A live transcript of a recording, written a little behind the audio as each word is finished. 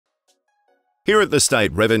Here at the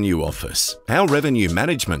State Revenue Office, our revenue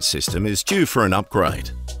management system is due for an upgrade.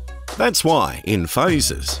 That's why, in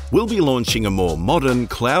phases, we'll be launching a more modern,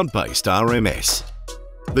 cloud-based RMS.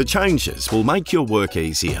 The changes will make your work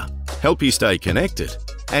easier, help you stay connected,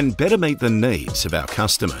 and better meet the needs of our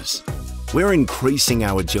customers. We're increasing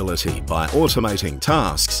our agility by automating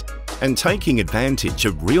tasks and taking advantage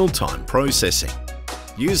of real-time processing.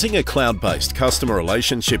 Using a cloud-based customer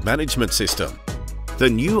relationship management system, the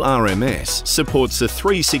new RMS supports a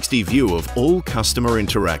 360 view of all customer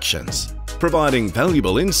interactions, providing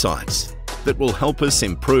valuable insights that will help us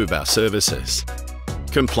improve our services.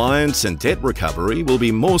 Compliance and debt recovery will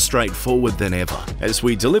be more straightforward than ever as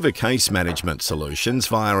we deliver case management solutions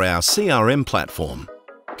via our CRM platform.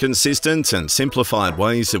 Consistent and simplified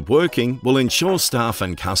ways of working will ensure staff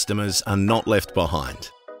and customers are not left behind.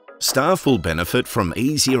 Staff will benefit from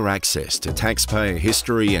easier access to taxpayer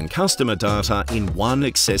history and customer data in one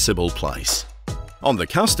accessible place. On the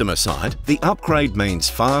customer side, the upgrade means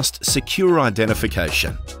fast, secure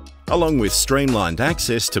identification, along with streamlined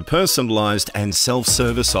access to personalised and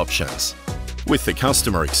self-service options. With the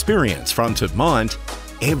customer experience front of mind,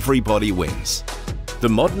 everybody wins. The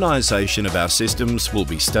modernisation of our systems will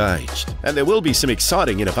be staged, and there will be some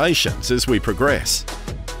exciting innovations as we progress.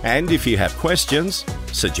 And if you have questions,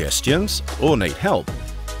 suggestions, or need help,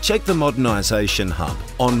 check the Modernisation Hub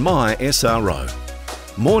on My SRO.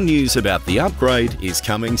 More news about the upgrade is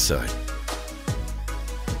coming soon.